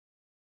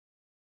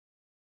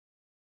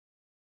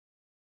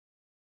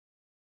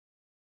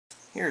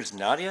Here's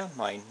Nadia,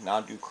 my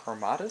Nhandu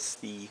chromatus,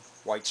 the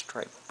white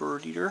striped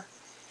bird eater.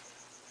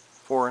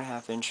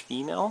 4.5-inch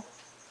female.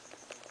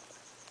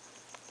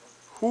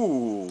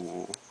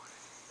 Ooh,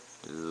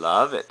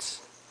 love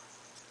it.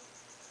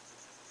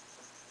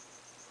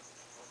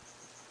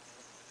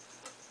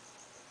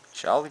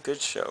 Jolly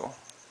good show.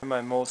 My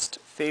most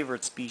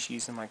favorite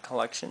species in my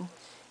collection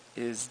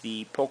is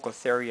the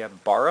Poecilotheria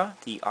bara,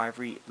 the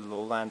Ivory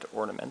Lowland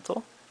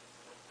Ornamental.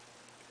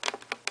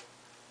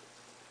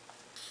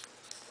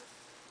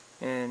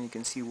 And you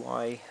can see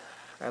why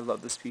I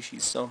love the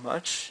species so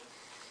much,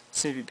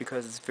 simply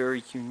because it's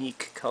very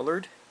unique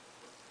colored,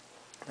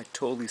 like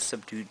totally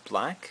subdued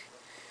black,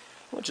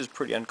 which is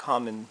pretty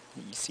uncommon.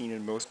 You've seen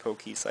in most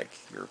pokies like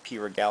your P.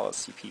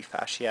 regalis, P.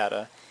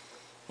 fasciata,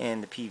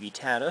 and the P.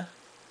 vittata.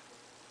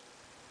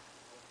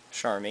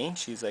 Charmaine,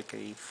 she's like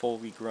a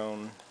fully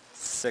grown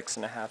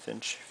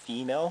 6.5-inch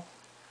female.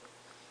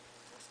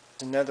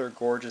 Another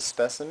gorgeous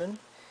specimen,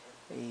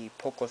 a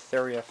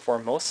Poecilotheria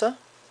formosa.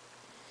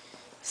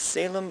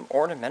 Salem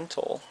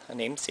Ornamental, a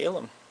named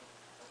Salem.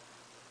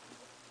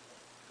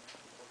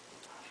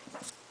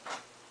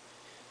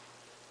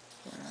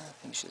 I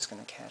think she's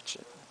going to catch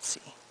it. Let's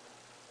see.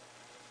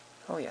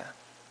 Oh yeah.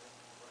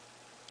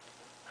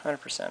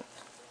 100%.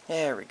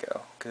 There we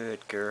go.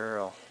 Good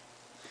girl.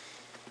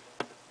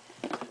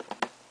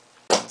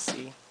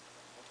 See?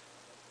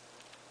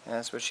 And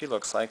that's what she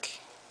looks like.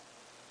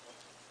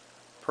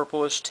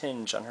 Purplish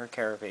tinge on her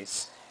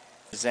carapace.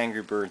 This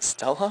angry bird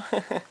Stella.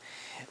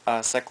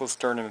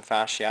 Cyclosternum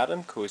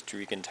fasciatum, Costa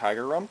Rican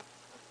tiger rump.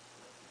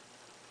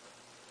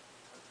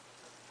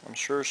 I'm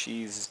sure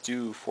she's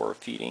due for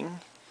feeding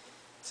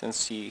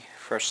since she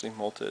freshly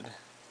molted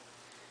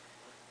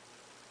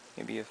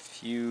maybe a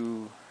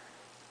few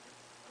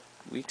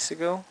weeks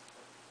ago.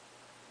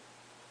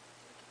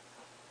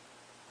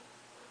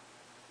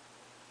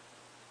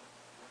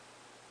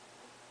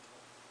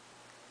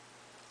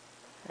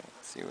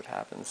 Let's see what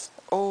happens.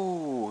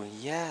 Oh,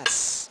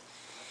 yes!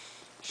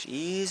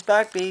 She's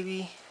back,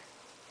 baby!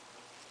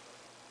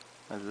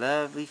 A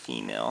lovely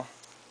female.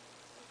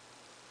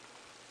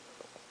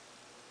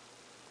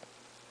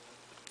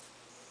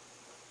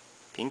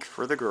 Pink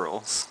for the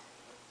girls.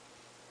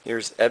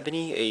 Here's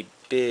Ebony, a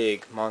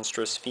big,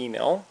 monstrous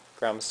female.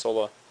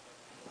 Grammostola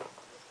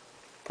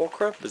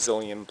pulchra,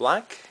 Brazilian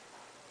black.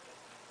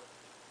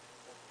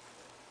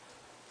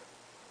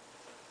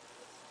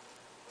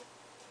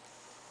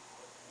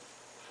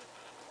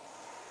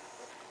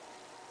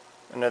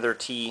 Another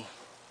T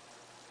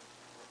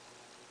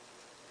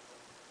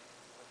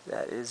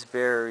that is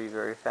very,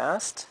 very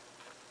fast.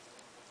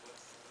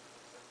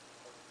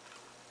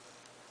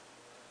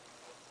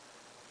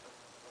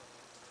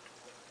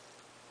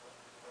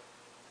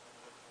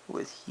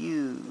 With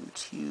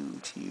huge,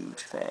 huge,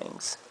 huge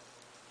fangs.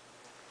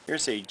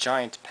 Here's a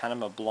giant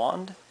Panama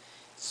blonde,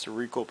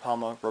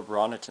 Sericopelma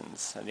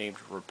rubronitens, named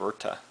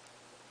Roberta.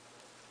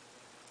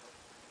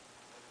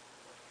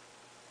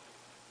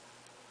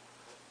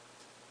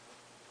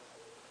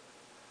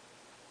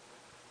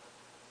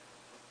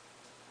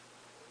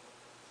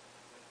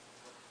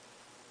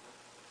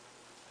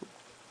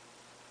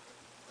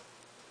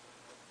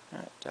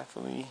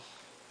 Definitely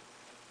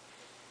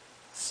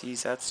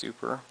sees that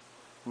super,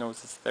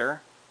 knows it's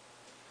there.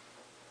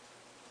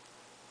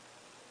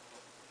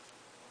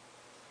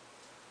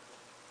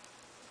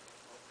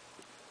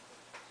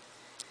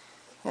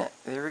 Yeah,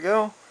 there we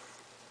go.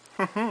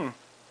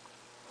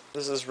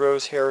 This is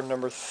rose hair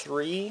number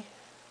 3.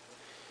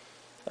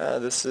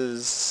 This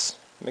is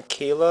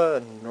Michaela,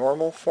 a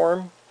normal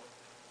form.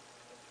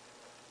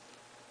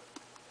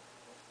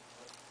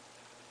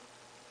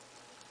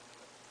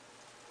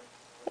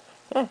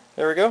 Oh,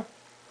 there we go.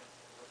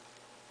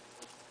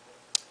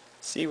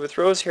 See, with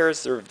rose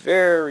hairs, they're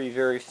very,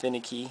 very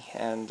finicky,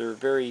 and they're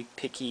very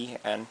picky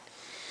and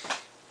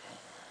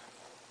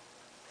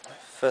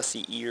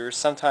fussy eaters.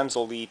 Sometimes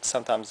they'll eat,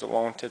 sometimes they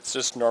won't. It's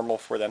just normal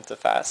for them to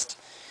fast.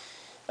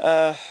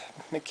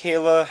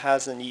 Michaela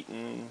hasn't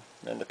eaten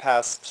in the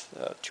past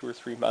 2 or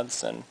 3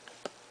 months, and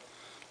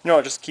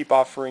I'll just keep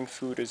offering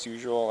food as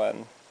usual,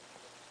 and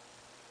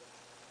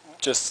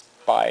just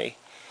by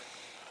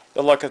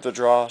the luck of the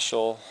draw,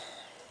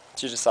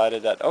 she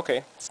decided that,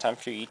 okay, it's time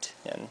to eat,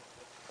 and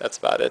that's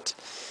about it.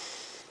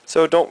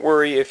 So don't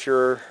worry if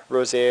your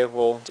rosea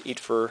will eat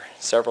for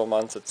several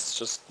months. It's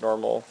just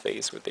normal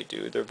phase what they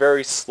do. They're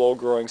very slow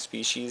growing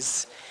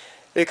species.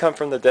 They come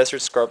from the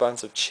desert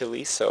scrublands of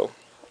Chile, so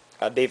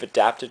they've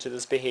adapted to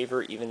this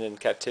behavior even in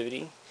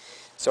captivity.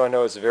 So I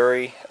know it's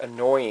very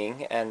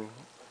annoying, and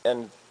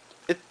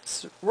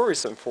it's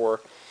worrisome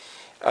for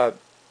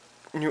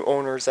new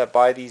owners that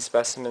buy these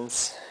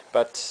specimens,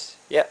 but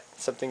yeah,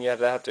 something you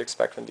have to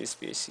expect from these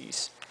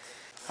species.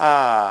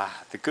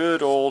 Ah, the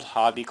good old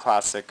hobby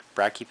classic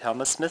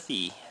Brachypelma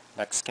smithi,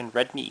 Mexican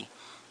red knee.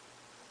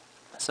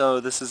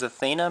 So this is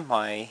Athena,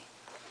 my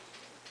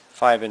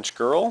 5-inch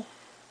girl.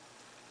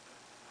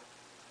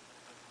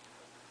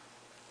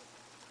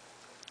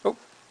 Oh,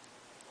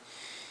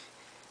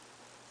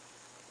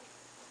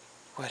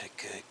 what a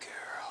good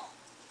girl.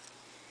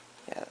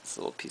 Yeah, it's a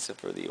little piece of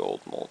for the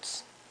old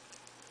molds.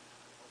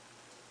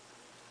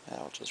 That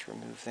I'll just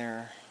remove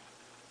there.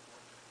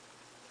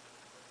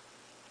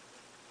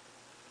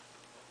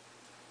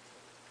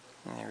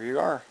 And there you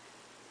are.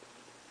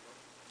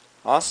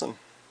 Awesome.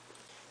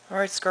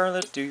 Alright,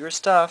 Scarlet, do your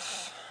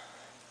stuff.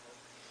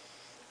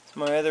 It's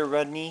my other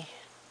red knee.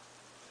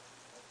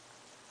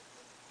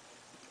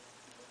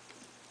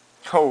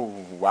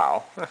 Oh,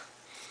 wow.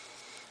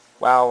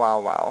 Wow, wow,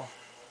 wow.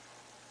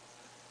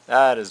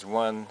 That is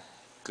one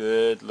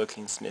good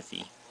looking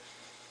smithy.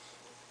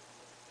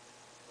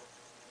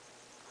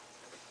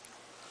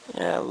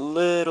 Yeah, a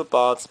little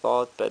bald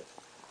spot, but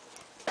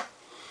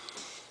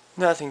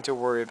nothing to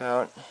worry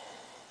about.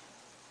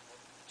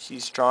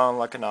 She's strong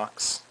like an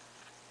ox.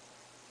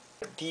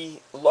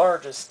 The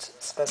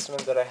largest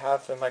specimen that I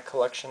have in my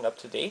collection up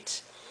to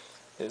date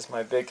is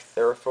my big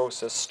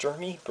Theraphosa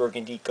stirmi,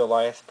 burgundy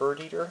Goliath bird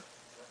eater.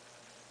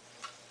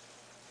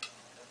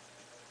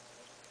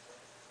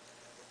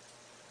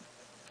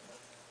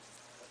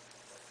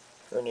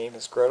 Her name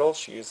is Gretel.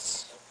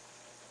 She's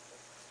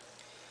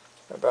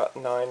about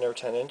 9 or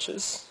 10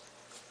 inches.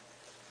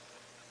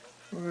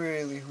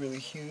 Really, really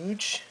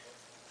huge.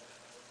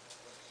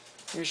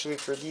 Usually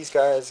for these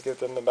guys, give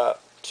them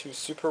about 2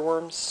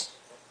 superworms,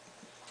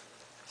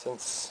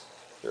 since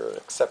they're an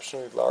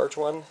exceptionally large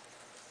one.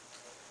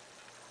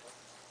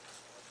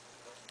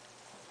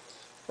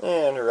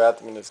 And her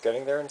abdomen is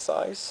getting there in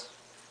size.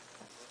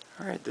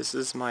 Alright, this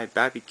is my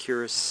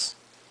Babicurus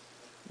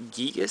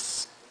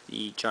gigas,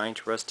 the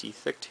giant rusty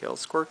thick-tailed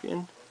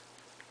scorpion.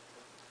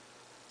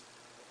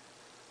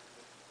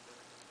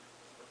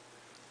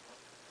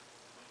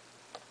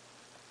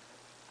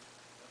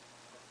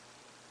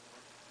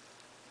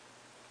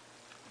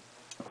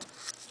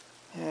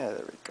 Yeah,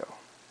 there we go.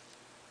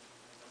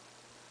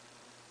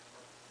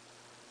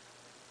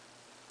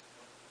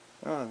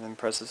 Oh, an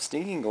impressive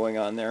sneaking going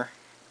on there.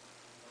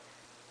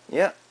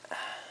 Yeah.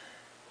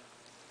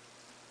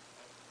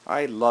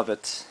 I love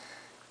it.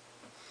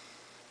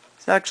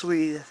 It's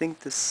actually, I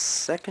think, the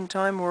second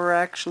time we'll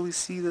actually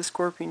see the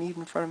scorpion eat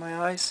in front of my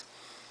eyes.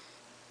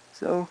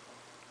 So,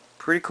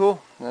 pretty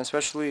cool. And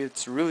especially,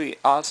 it's really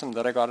awesome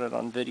that I got it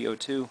on video,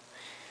 too.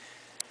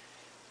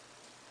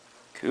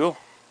 Cool.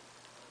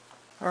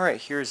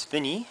 Alright, here's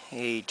Vinny,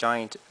 a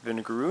giant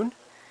Vinegaroon.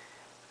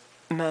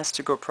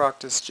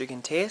 Mastigoproctus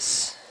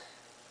giganteus.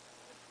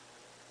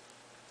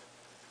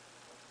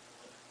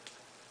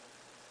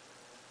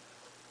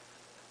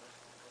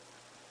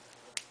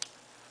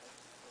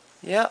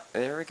 Yeah,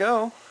 there we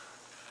go.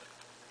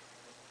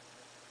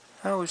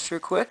 That was sure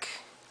quick.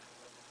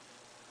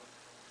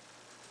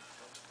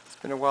 It's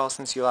been a while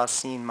since you last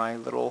seen my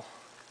little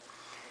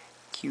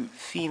cute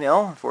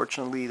female.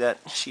 Unfortunately, that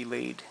she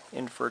laid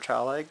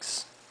infertile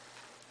eggs.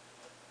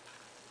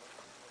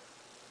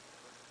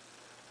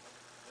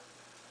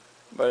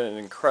 But an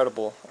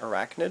incredible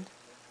arachnid.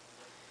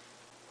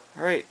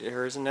 Alright,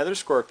 here's another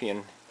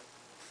scorpion.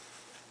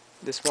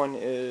 This one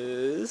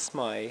is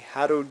my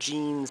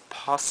Hadogenes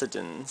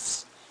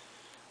possidens,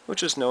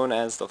 which is known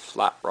as the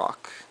flat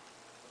rock.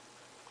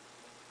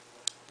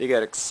 They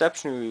get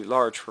exceptionally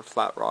large for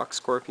flat rock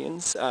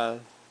scorpions.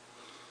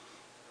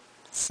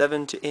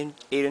 7 to 8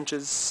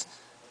 inches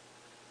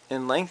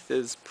in length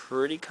is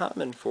pretty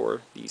common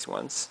for these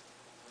ones.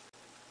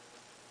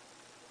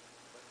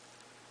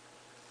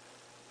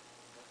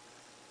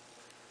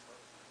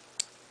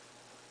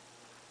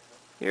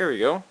 Here we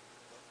go.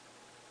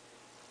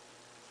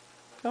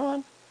 Come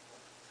on.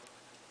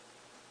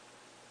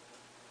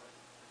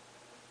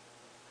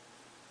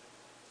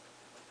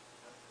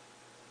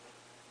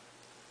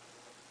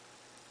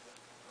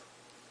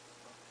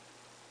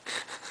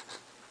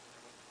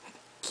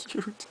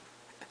 Cute.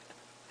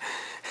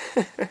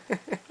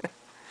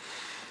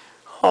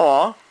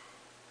 Aw.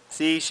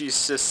 See,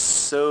 she's just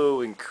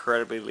so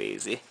incredibly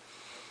lazy.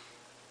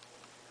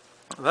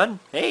 But,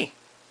 hey,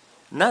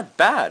 not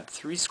bad.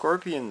 3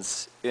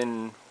 scorpions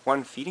in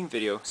one feeding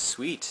video.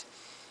 Sweet.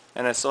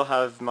 And I still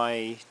have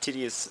my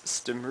Titius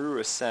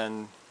stimurus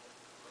and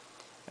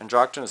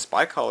androgynous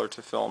bicolor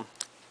to film.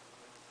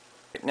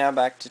 Now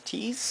back to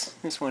teas.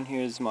 This one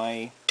here is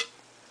my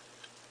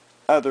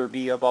other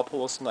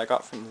Biobopulus I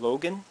got from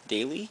Logan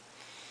Daily.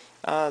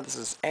 This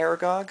is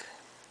Aragog,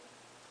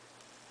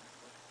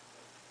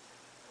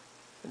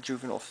 a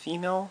juvenile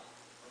female.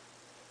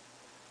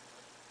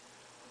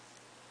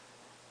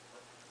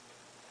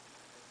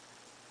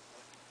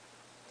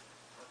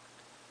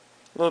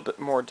 A little bit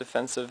more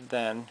defensive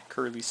than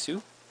Curly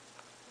Sue.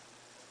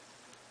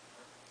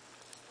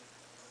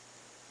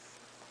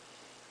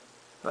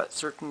 But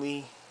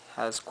certainly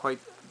has quite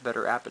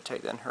better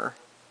appetite than her.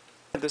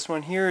 This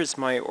one here is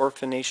my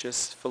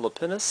Orphanaceous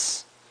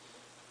philippinus,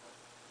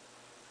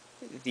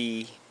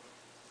 the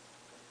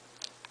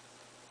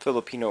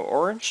Filipino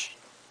Orange.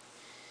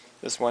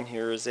 This one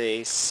here is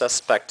a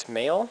suspect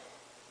male.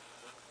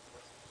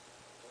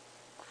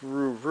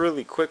 Grew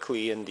really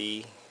quickly in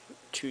the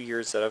 2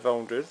 years that I've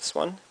owned this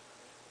one.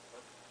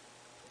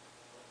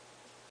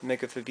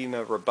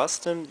 Megaphobema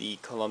robustum, the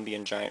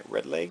Colombian Giant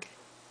Red Leg.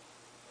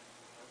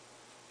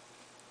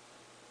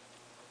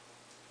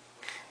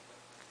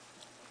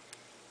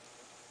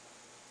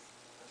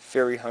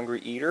 very hungry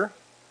eater.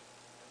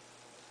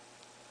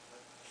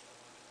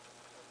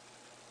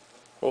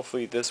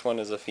 Hopefully this one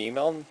is a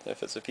female.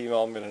 If it's a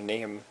female, I'm going to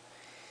name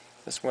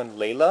this one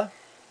Layla.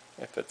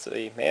 If it's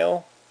a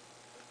male,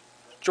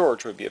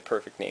 George would be a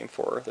perfect name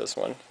for this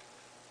one.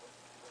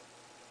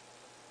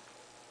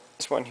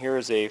 This one here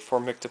is a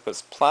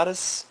Phormictopus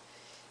platus,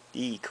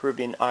 the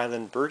Caribbean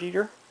island bird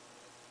eater.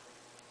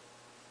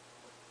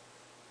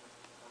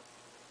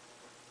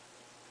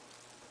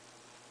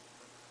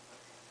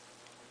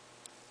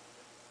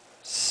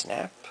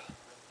 Snap.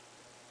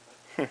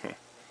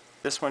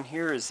 This one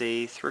here is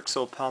a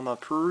Theraphosa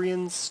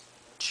pruriens,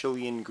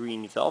 Chilean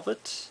green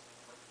velvet.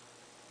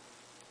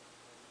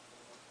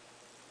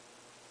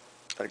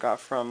 That I got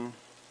from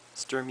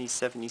Stirmi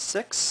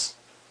 76.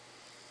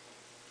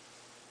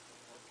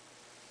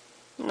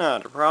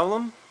 Not a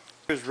problem.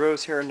 Here's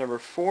rose here number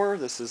 4.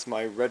 This is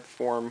my red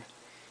form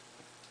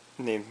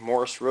named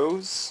Morris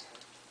Rose.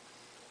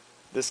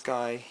 This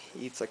guy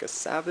eats like a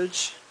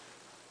savage.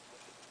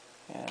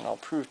 And I'll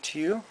prove to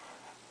you.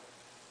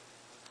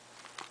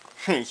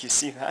 You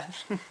see that?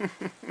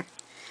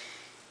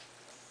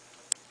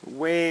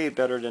 Way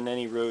better than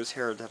any rose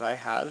hair that I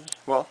had.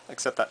 Well,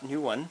 except that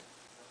new one.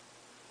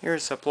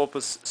 Here's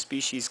Cyclosternum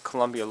species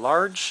Columbia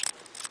large.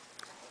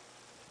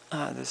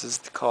 This is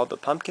called the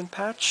pumpkin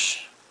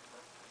patch.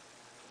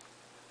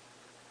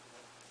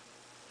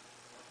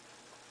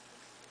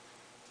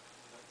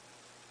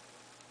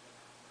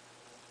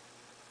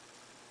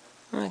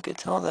 I could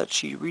tell that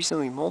she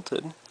recently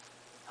molted.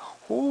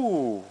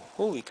 Ooh,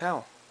 holy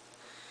cow.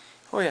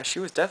 Oh yeah, she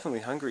was definitely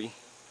hungry.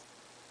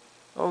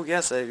 Oh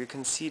yes, you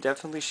can see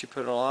definitely she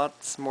put a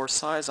lot more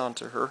size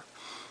onto her.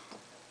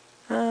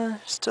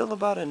 Still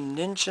about an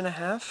inch and a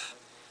half.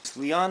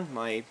 Leon,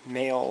 my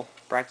male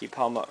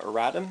Brachypelma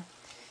auratum,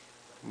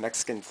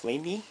 Mexican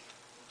flamey.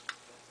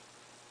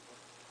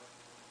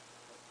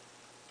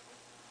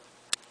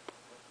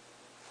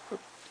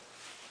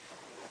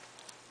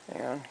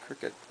 Hang on,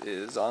 cricket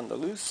is on the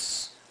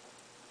loose.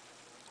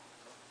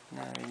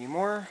 Not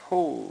anymore.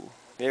 Oh,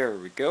 there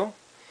we go.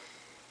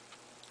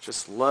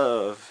 Just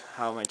love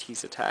how my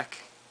teeth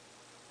attack.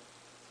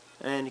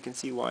 And you can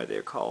see why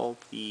they're called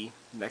the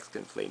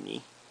Mexican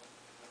flamey.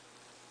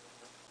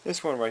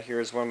 This one right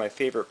here is one of my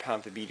favorite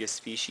Pamphobeteus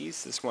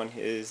species. This one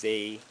is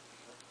a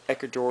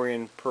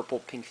Ecuadorian purple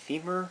pink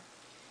femur,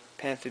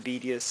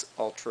 Pamphobeteus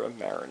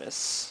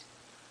ultramarinus.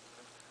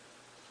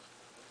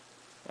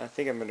 I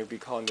think I'm going to be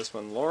calling this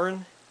one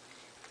Lauren,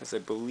 because I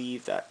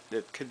believe that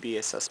it could be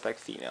a suspect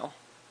female.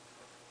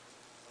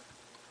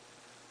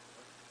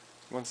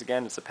 Once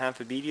again, it's a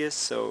Pamphobeteus,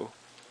 so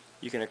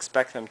you can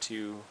expect them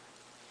to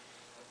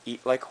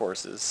eat like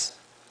horses.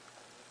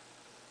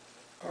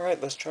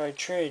 Alright, let's try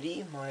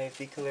Trinity, my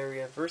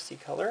Vinegaroon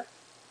versicolor,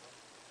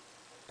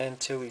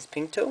 Antilles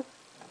pincto.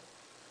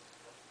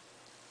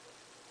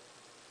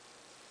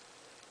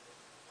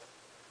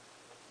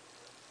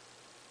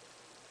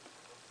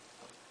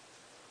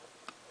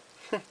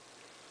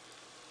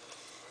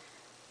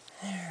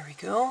 There we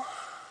go.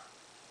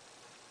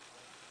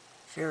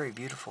 Very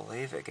beautiful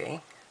avic, eh?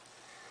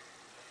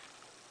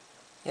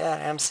 Yeah, I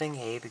am saying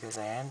hey because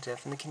I am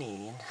definitely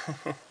Canadian.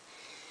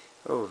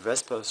 Oh,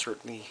 Vespa is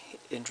certainly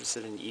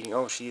interested in eating.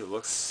 Oh, she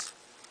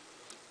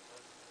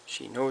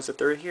knows that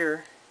they're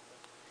here.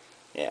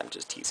 Yeah, I'm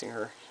just teasing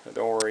her.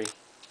 Don't worry.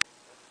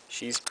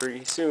 She's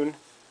pretty soon.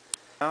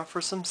 Now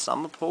for some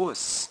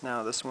Salmopoeus.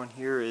 Now this one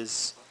here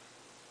is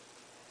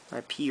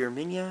my P.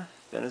 erminia,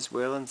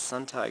 Venezuelan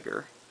sun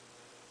tiger.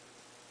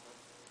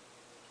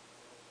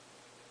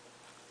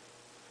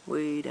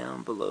 Way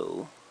down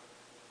below.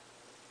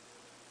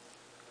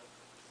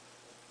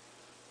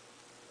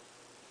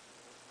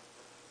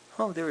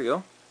 Oh, there we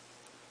go.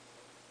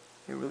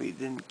 I really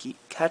didn't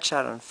catch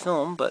that on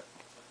film, but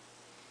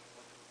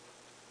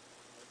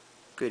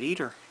good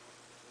eater.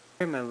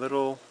 Here's my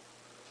little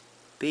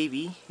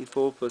baby,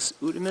 Ephopus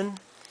udaman,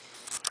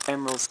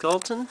 emerald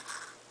skeleton.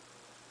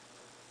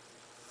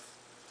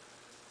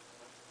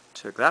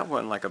 Took that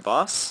one like a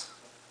boss.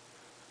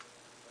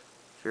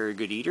 Very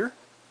good eater.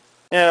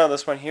 Now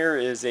this one here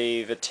is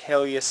a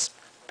Vitellius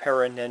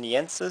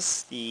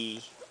paranenensis,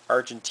 the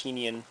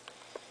Argentinian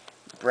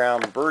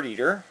brown bird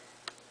eater.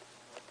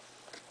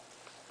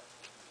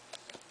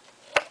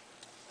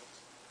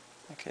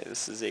 Okay,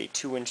 this is a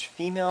 2-inch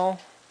female.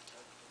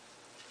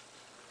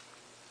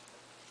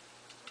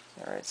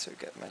 Alright, so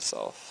get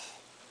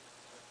myself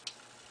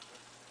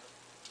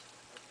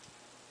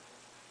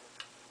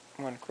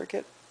one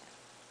cricket.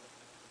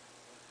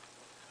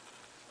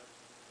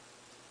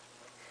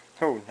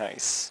 Oh,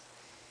 nice.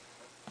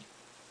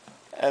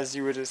 As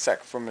you would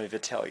expect from a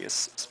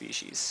Vitellius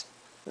species.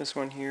 This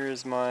one here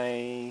is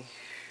my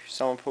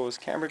Salmopoeus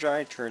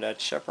cambridgei, turned at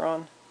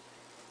chevron.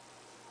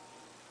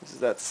 This is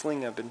that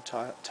sling I've been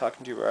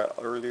talking to you about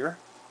earlier.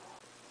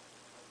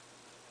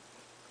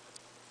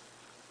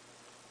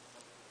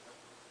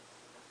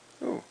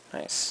 Ooh,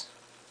 nice.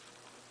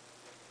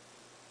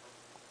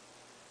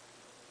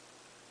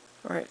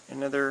 Alright,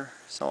 another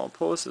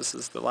Salmopoeus. This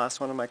is the last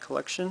one in my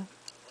collection.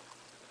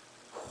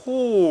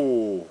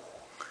 Oh,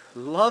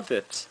 Love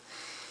it!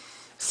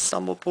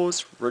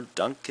 Samopos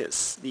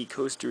reduncus, the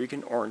Costa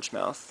Rican orange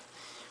mouth.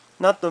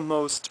 Not the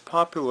most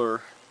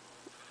popular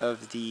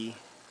of the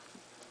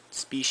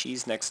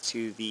species next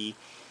to the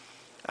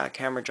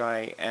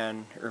Camergi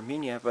and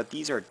Erminia, but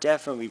these are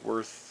definitely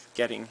worth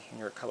getting in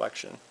your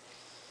collection.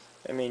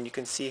 I mean, you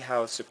can see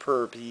how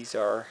superb these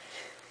are.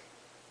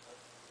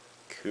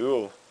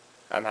 Cool.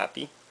 I'm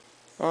happy.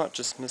 Oh,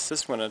 just missed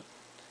this one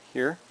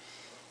here.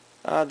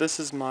 This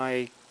is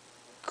my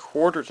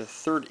 1/4 to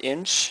 1/3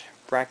 inch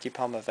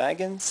Brachypelma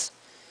vagans,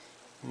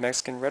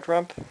 Mexican red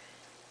rump.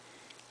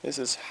 This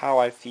is how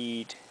I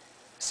feed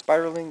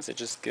spiralings. I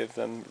just give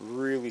them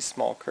really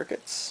small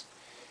crickets,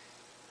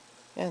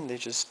 and they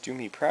just do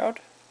me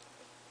proud.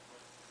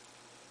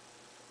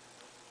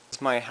 This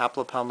is my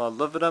Haplopelma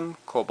lividum,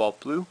 cobalt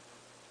blue.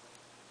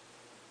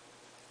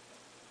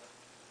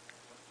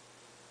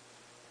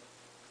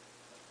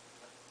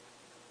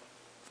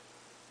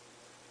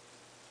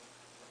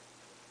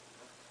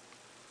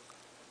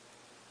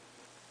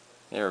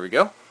 There we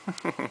go.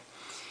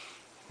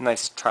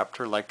 Nice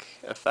traptor-like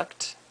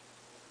effect.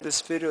 This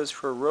video is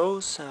for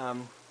Rose.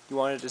 You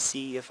wanted to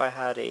see if I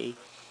had a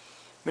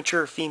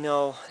mature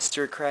female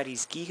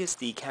Stericrates gigas,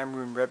 the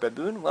Cameroon red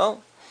baboon.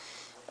 Well,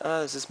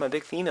 this is my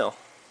big female,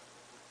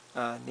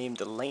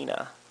 named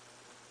Elena.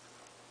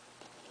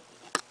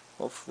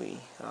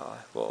 Hopefully,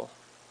 we'll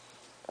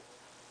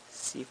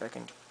see if I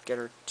can get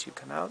her to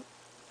come out.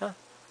 Huh.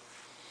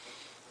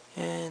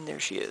 And there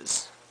she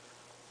is.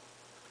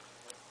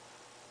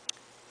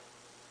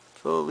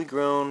 Fully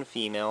grown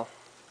female.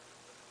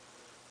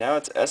 Now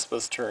it's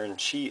Espa's turn.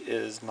 She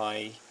is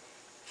my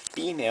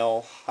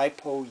female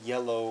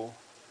hypo-yellow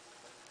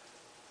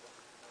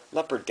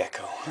leopard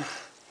gecko.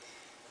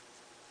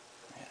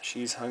 Yeah,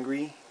 she's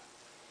hungry.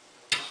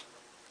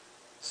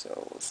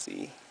 So we'll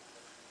see.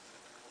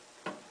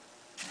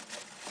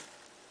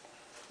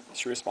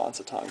 She responds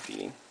to tongue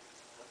feeding.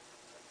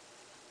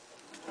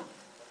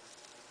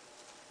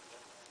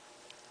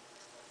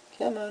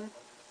 Come on.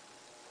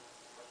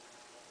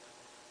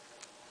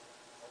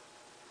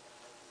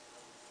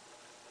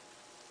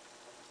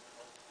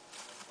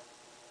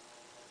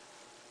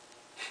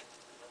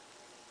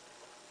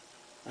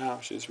 Wow,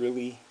 she's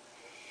really...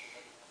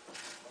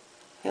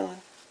 Come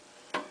on.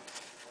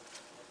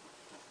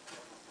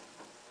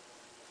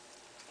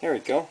 Here we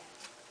go.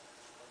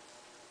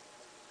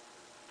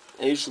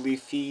 I usually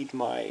feed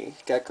my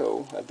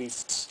gecko at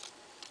least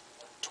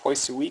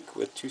twice a week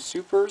with 2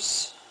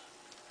 supers.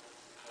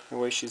 That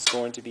way she's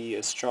going to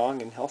be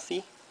strong and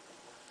healthy.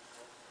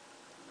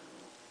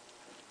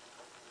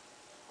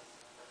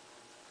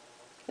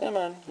 Come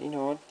on, you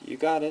know it, you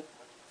got it.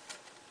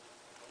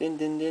 Din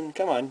din din,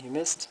 come on, you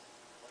missed.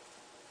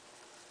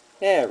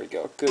 There we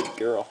go, good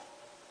girl.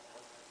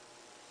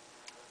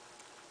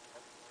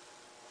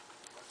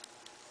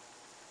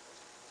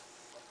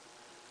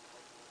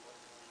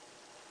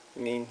 I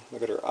mean,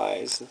 look at her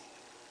eyes.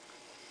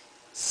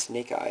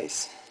 Snake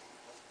eyes.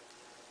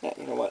 Yeah,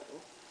 you know what?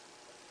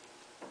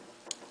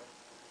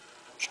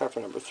 Try for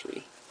number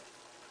 3.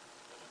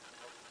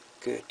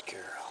 Good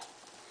girl.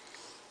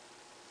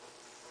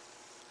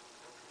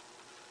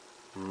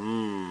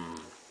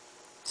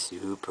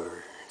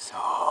 Super.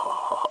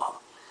 Oh.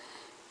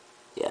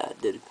 Yeah,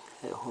 did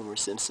a Homer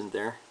Simpson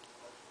there.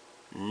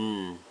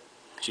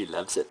 She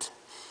loves it.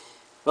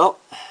 Well,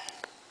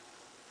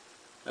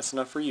 that's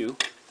enough for you.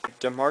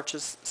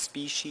 Demarchus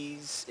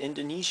species,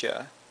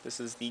 Indonesia. This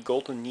is the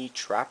golden knee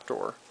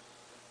trapdoor.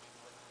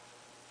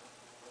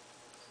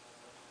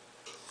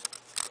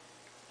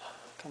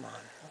 Come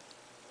on.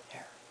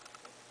 Here.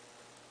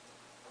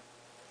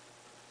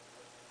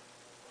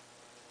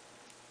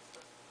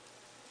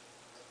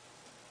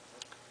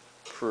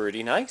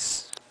 Pretty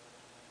nice.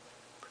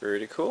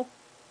 Pretty cool.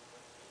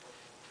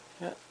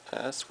 Yeah,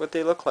 that's what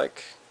they look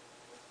like.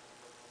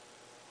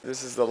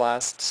 This is the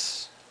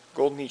last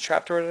golden knee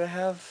trapdoor that I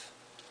have.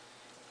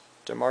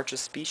 Demarchus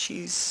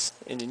species,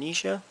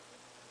 Indonesia.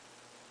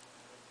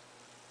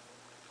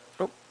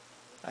 Oh,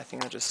 I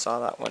think I just saw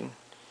that one.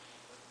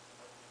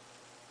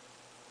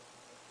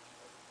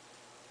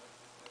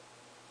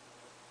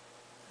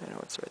 I know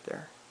it's right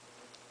there.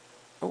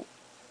 Oh,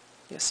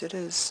 yes it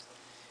is.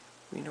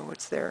 We know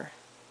it's there.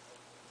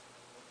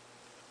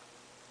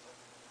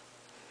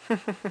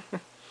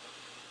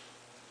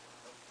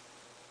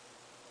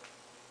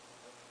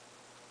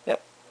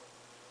 Yep.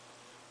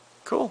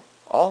 Cool.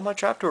 All my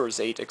trapdoors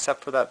ate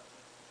except for that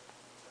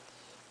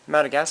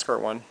Madagascar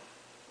one.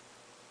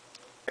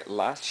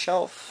 Last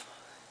shelf,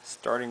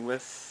 starting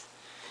with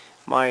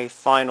my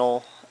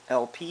final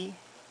LP.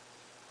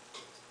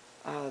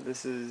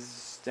 This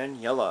is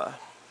Daniela,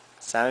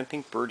 salmon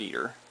pink bird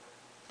eater.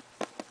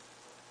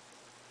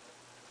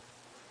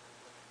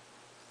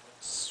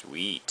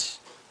 Sweet.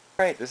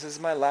 Alright, this is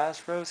my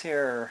last rose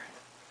here.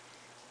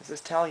 This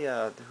is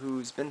Talia,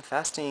 who's been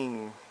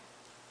fasting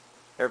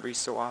every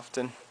so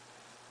often.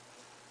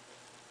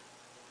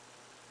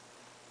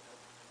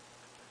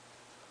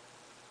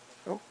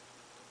 Oh.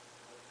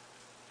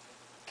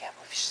 Can't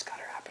believe she's got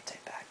her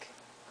appetite back.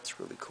 It's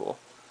really cool.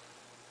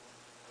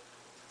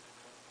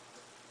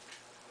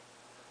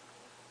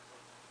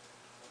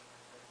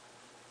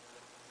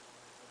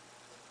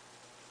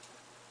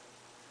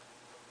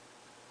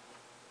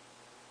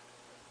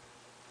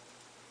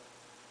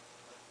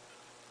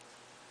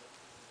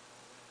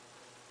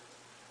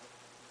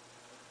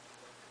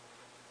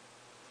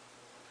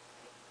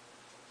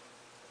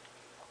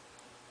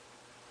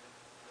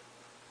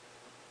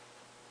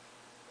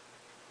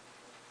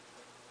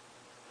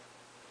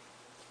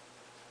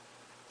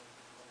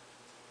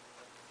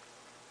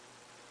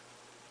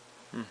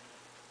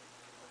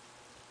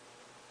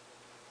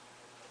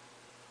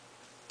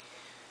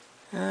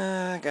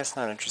 I guess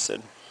not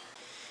interested.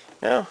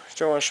 Now, I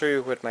just want to show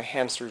you what my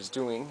hamster is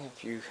doing.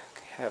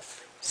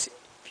 If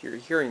you're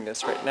hearing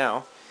this right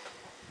now,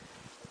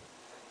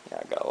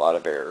 yeah, I got a lot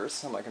of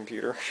errors on my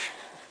computer.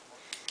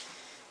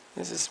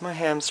 This is my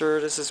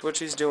hamster. This is what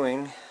she's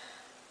doing.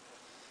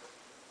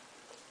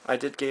 I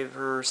did give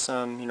her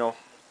some,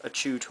 a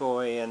chew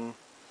toy and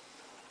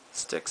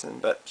sticks,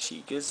 but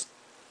she just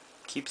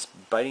keeps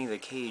biting the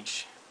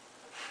cage.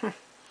 I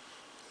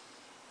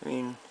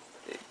mean,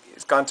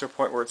 it's gotten to a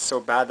point where it's so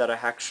bad that I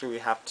actually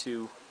have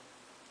to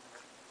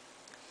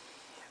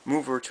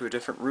move her to a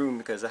different room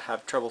because I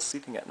have trouble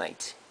sleeping at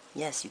night.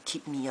 Yes, you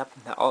keep me up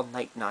all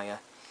night, Naya.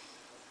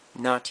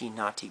 Naughty,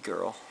 naughty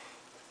girl.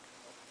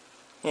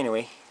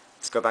 Anyway,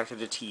 let's go back to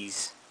the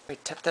teas.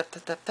 Wait, tap, tap,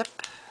 tap, tap, tap.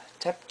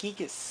 Tap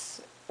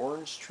gigas,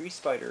 orange tree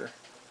spider.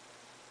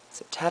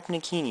 It's a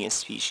Tapnicinius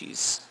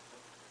species.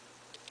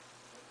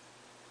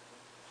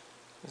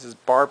 This is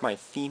Barb, my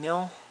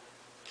female.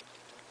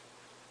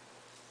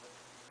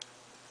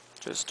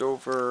 Just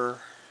over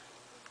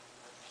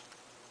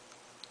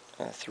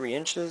 3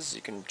 inches.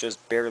 You can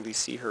just barely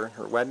see her in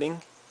her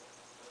webbing.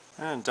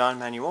 And Don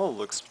Manuel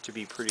looks to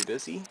be pretty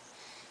busy.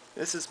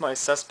 This is my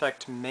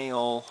suspect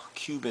male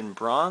Cuban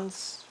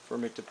bronze,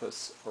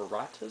 Phormictopus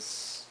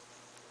auratus.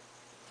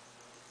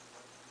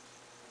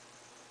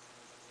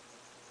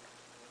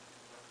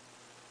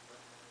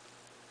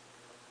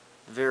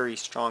 Very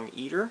strong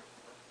eater.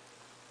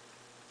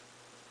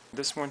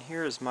 This one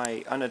here is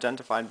my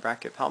unidentified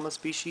Brachypelma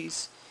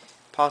species.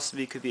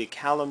 Possibly could be a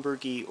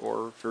Calenbergi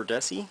or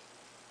Verdesi.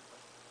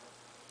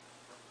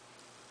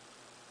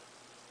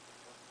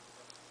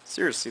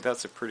 Seriously,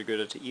 that's a pretty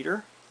good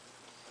eater.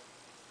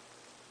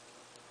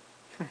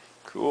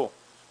 Cool.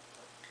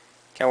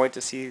 Can't wait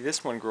to see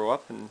this one grow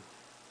up and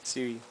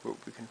see what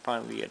we can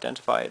finally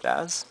identify it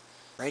as.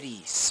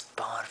 Ready,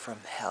 spawn from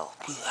hell.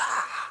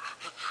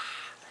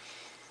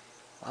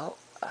 Well,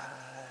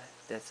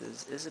 this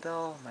is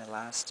Isabel, my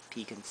last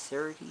peek in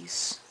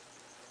Ceres.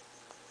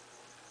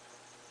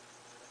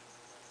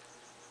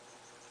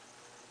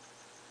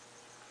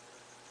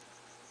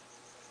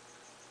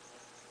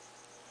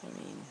 I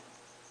mean,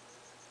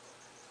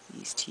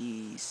 these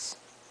teas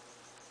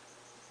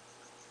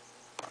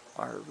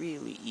are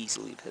really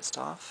easily pissed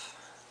off.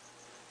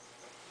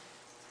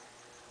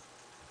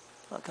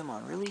 Oh, come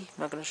on, really?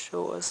 Not gonna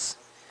show us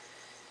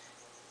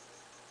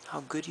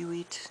how good you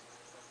eat?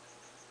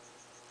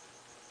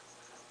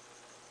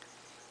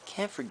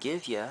 Can't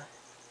forgive ya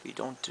if you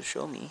don't to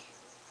show me.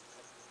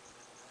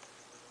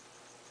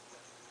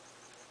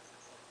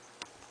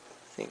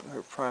 I think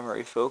her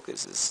primary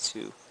focus is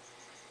to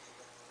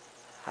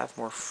have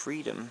more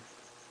freedom.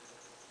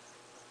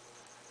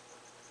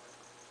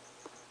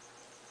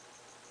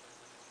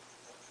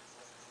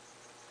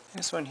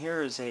 This one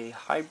here is a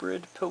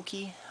hybrid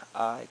Poke,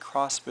 a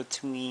cross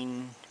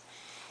between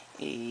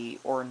a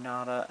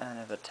Ornata and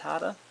a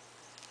Vittata.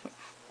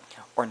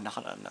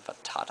 Ornata and a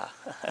Vittata.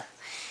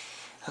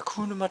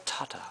 Hakuna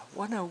Matata.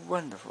 What a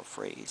wonderful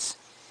phrase.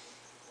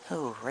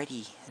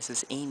 Alrighty, this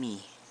is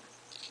Amy.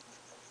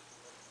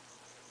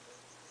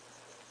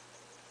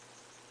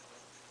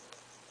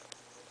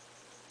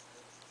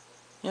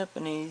 Yep,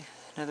 and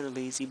another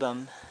lazy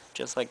bum,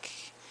 just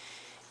like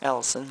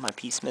Allison, my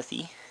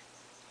smithi.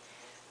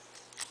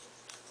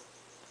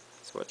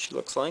 That's what she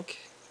looks like,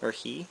 or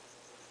he.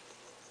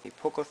 A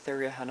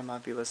Poecilotheria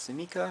Hanamabula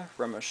simica,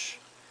 Remish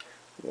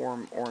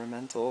warm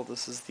ornamental.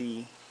 This is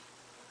the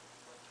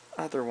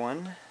other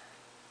one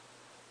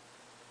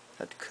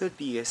that could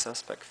be a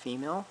suspect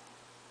female.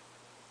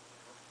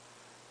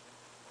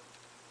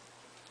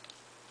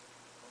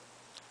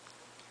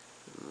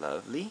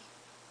 Lovely.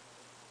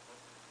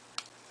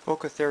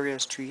 Poecilotheria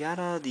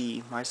striata,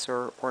 the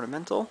Mysore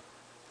ornamental.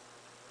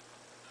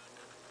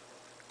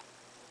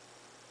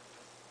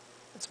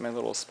 That's my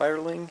little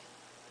spiderling.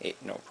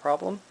 Ate no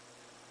problem.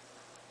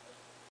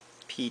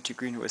 P.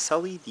 tigrinus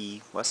wesselii,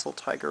 the Wessel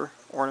tiger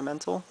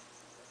ornamental.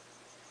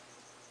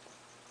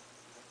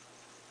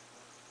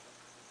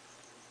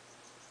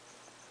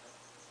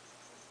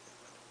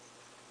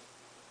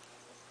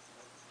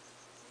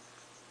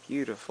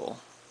 Beautiful.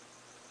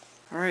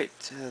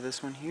 Alright,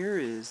 this one here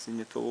is the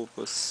Nhandu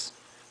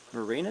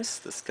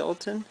murinus, the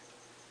skeleton.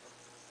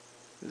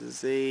 This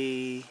is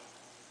a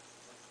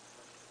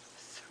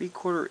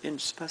 3/4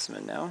 inch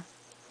specimen now.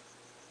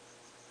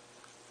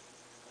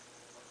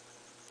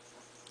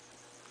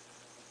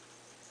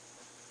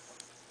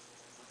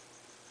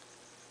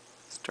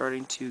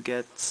 Starting to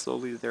get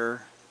slowly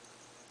their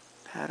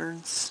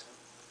patterns.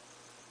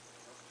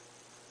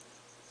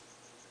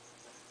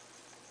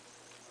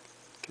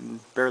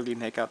 Can barely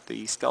make out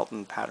the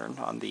skeleton pattern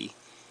on the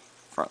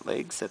front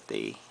legs that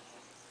they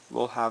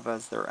will have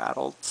as their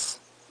adults,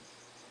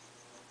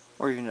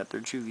 or even at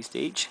their juvie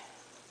stage.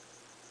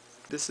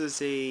 This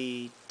is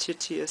a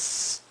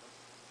Titius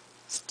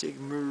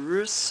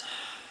stigmurus,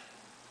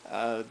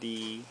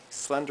 the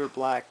slender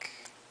black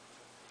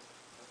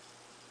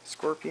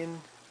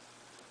scorpion.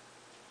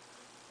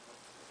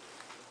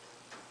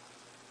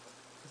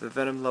 The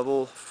venom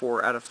level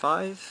 4 out of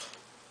 5.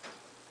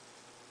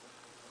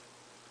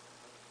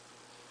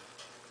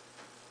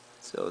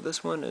 So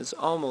this one is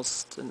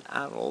almost an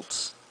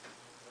adult.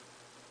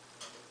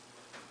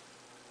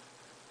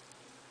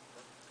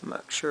 I'm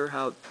not sure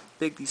how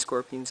big these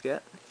scorpions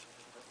get.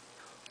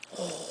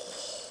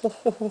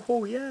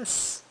 Oh,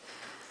 yes!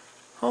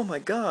 Oh my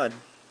god!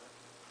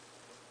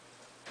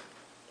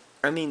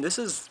 I mean, this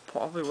is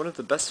probably one of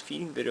the best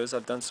feeding videos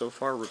I've done so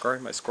far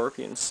regarding my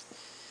scorpions.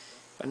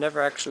 I've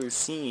never actually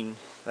seen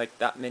like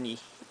that many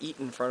eat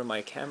in front of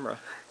my camera.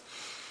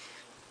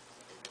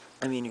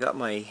 I mean, you got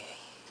my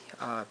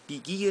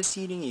gigas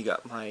eating, you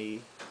got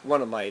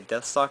one of my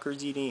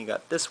deathstalkers eating, you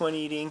got this one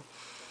eating,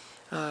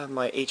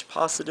 my H.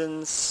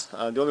 possidens.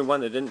 The only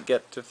one that didn't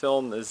get to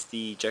film is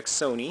the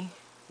Jacksoni,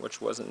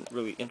 which wasn't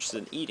really interested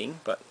in eating,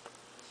 but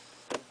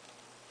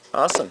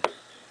awesome.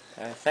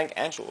 Thank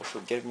Angelo for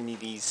giving me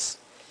these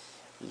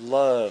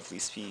lovely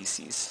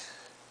species.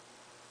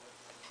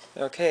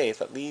 Okay,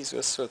 that leaves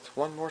us with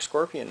one more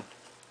scorpion.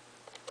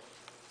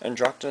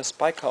 Androctonus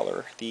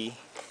bicolor, the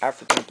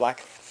African black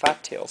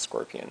fat-tailed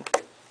scorpion.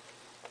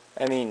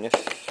 I mean, if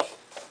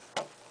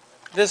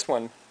this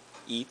one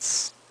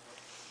eats,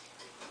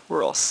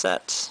 we're all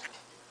set.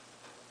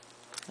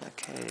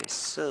 Okay,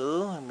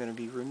 so I'm going to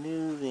be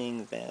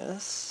removing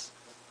this.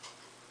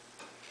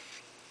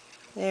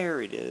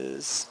 There it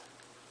is.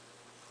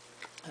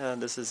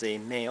 This is a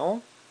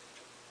male.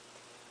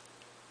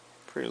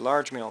 Pretty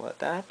large male at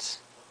that.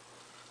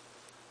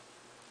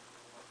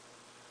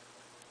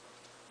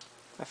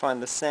 I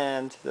find the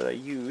sand that I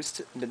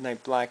used,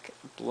 Midnight Black,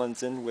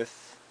 blends in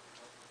with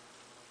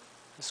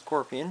the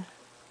scorpion.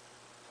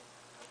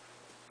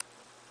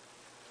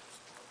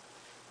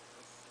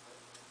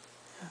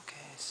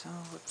 Okay, so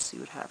let's see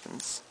what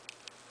happens.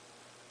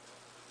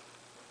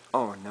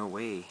 Oh, no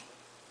way.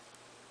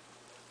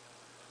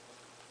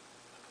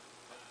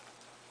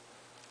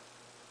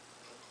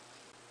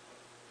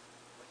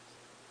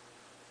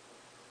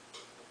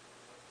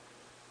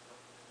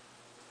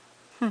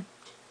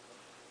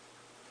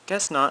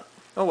 Guess not.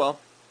 Oh well.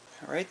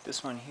 Alright,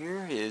 this one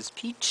here is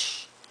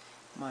Peach.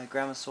 My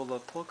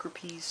Grammostola pulchra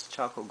piece,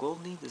 Choco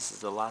Goldney. This is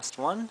the last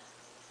one.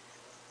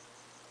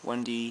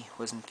 Wendy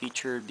wasn't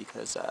featured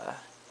because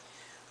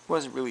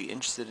wasn't really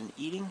interested in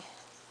eating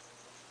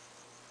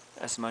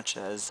as much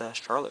as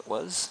Charlotte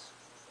was.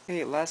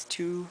 Okay, last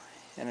two,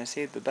 and I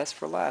saved the best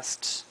for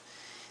last.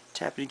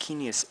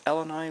 Tapinocenius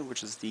eleni,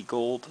 which is the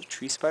gold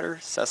tree spider,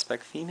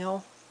 suspect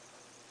female.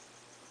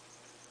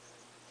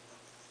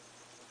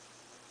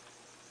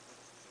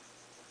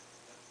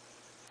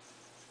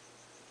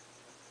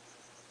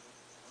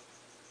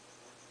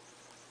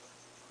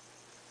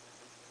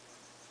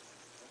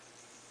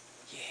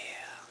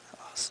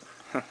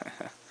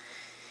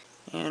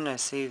 And I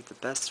saved the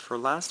best for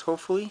last,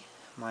 hopefully.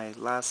 My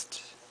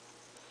last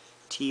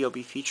tea I'll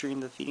be featuring in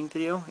the feeding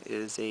video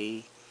is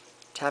a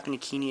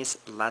Tapinocenius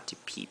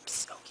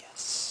latipeeps. Oh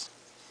yes.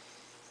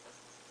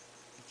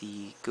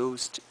 The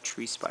ghost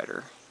tree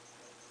spider.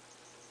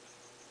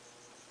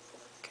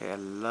 Okay, I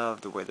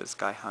love the way this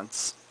guy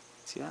hunts.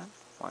 See that?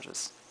 Watch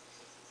this.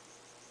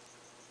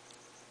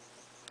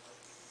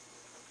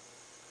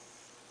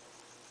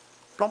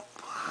 Plump.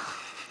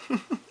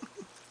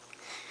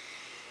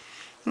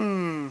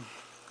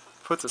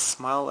 Puts a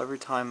smile every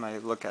time I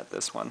look at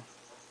this one.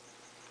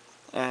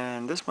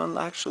 And this one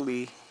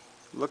actually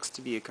looks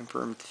to be a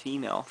confirmed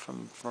female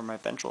from my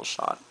ventral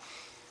shot.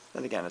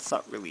 Then again, it's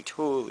not really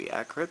totally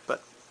accurate,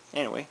 but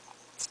anyway,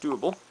 it's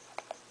doable.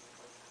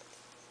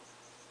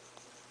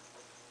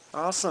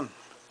 Awesome.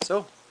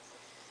 So,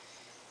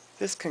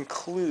 this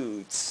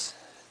concludes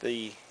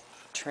the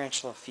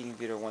Tarantula feeding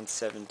video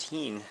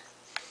 117.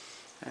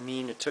 I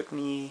mean, it took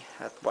me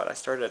at what, I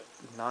started at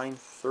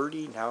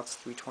 9:30, now it's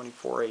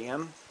 3:24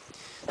 a.m.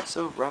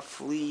 So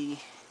roughly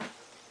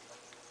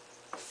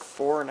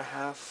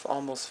 4.5,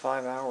 almost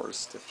 5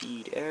 hours to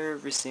feed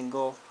every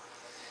single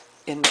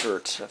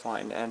invert I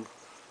find, and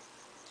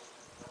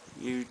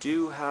you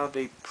do have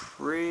a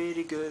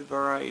pretty good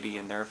variety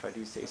in there if I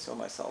do say so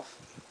myself.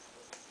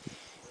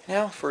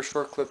 Now for a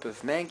short clip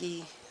of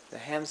Maggie, the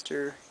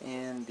hamster,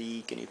 and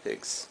the guinea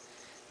pigs,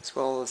 as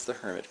well as the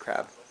hermit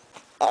crab.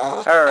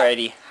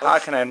 Alrighty, how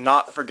can I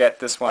not forget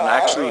this one? I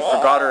actually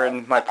forgot her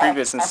in my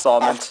previous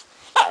installment.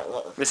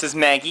 This is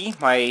Maggie,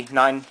 my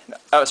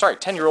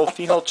 10-year-old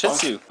female Shih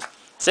Tzu.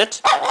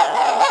 Sit.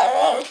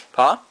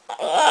 Paw.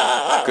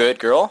 Good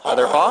girl.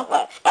 Other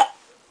paw.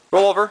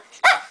 Roll over.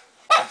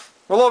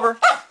 Roll over.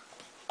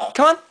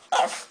 Come on.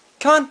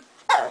 Come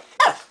on.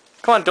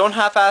 Come on, don't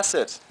half-ass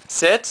it.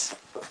 Sit.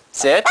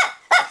 Sit.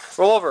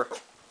 Roll over.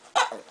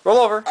 Roll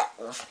over.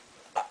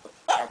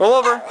 Roll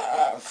over.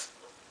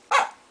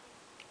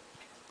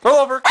 Roll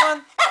over, come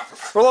on.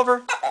 Roll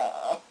over.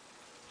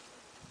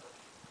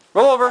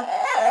 Roll over.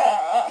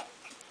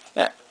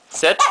 Yeah.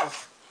 Sit.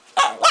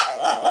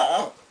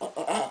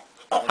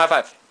 High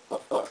five.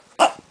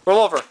 Roll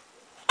over.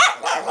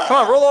 Come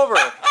on, roll over.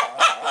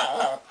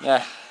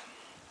 Yeah.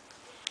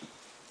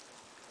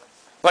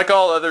 Like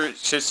all other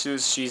Shih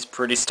Tzus, she's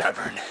pretty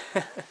stubborn.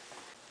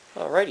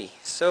 Alrighty,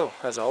 so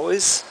as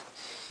always,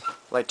 I'd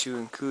like to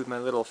include my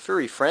little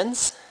furry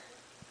friends.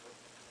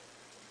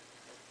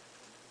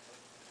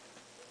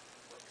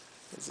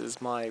 This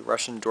is my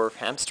Russian dwarf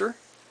hamster.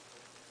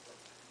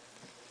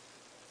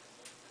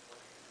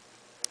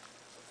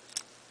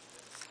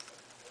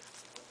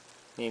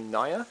 Named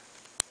Naya.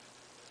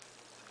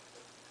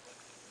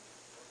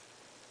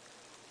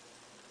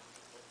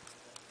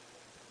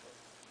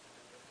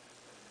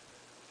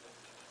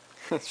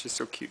 She's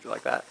so cute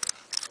like that.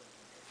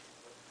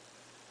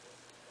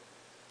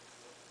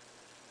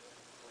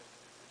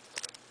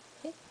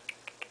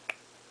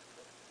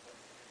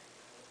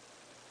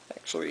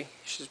 Actually,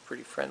 she's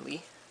pretty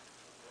friendly.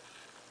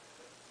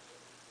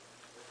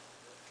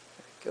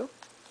 There we go.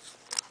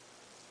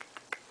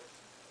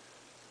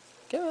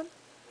 Come on.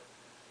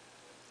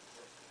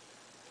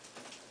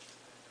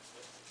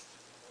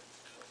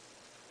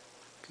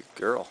 Good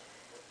girl.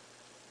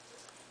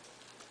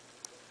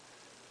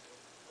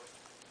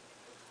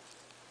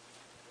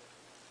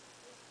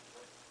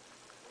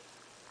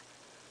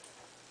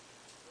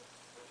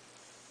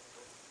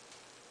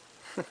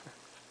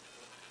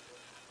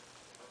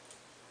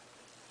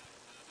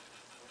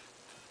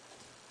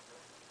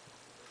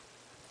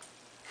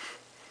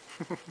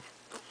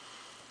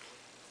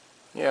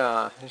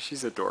 Yeah,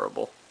 she's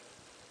adorable.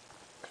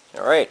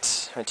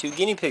 Alright, my two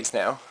guinea pigs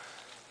now.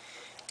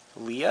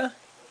 Leah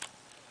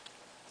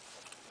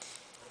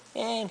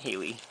and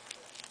Haley.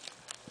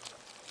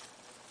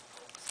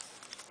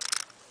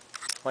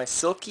 My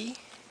Silky.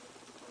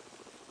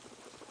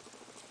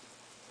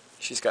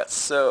 She's got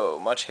so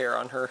much hair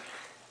on her.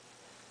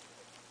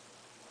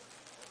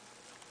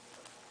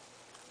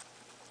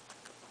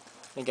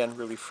 Again,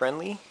 really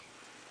friendly.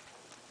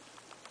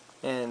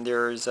 And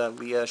there's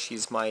Leah,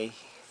 she's my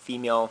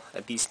female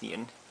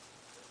Abyssinian.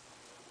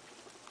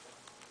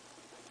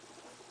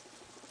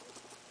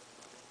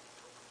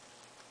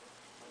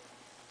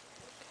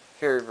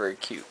 Very, very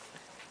cute.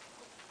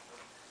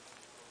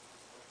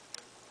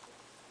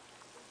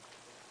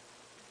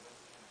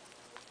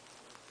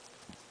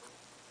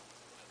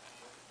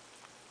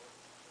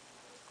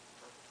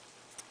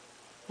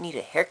 Need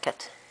a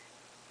haircut.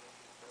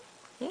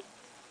 Hmm?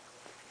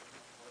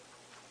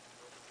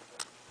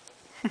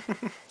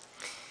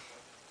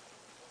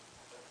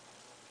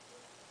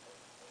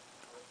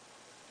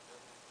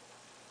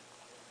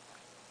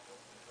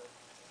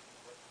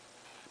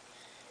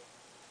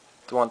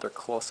 Do want their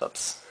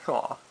close-ups.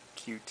 Aw,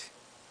 cute.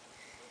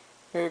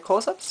 Your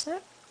close-ups? Yeah?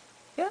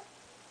 Yeah?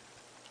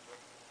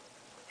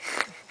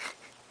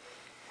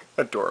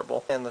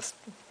 Adorable. And let's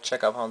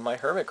check up on my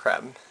hermit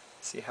crab.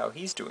 See how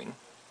he's doing.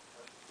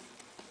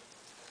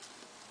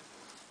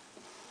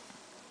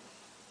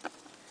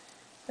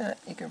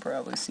 You can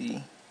probably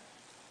see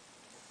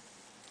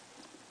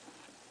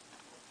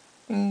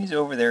he's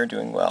over there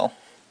doing well.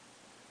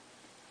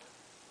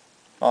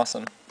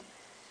 Awesome.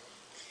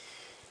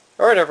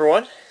 Alright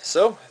everyone,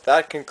 so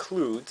that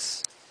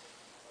concludes,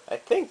 I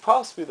think,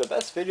 possibly the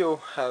best video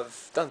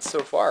I've done so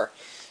far.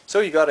 So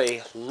you got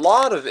a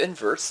lot of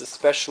inverts,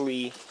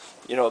 especially,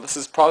 you know, this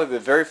is probably the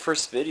very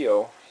first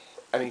video,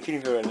 I mean,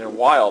 in a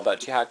while,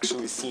 that you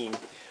actually seen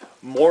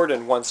more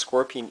than one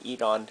scorpion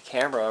eat on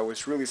camera. I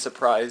was really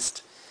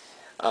surprised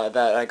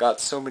that I got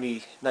so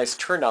many nice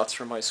turnouts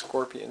from my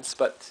scorpions.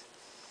 But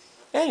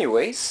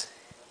anyways,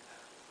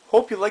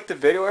 hope you liked the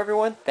video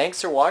everyone.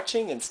 Thanks for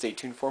watching and stay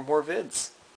tuned for more vids.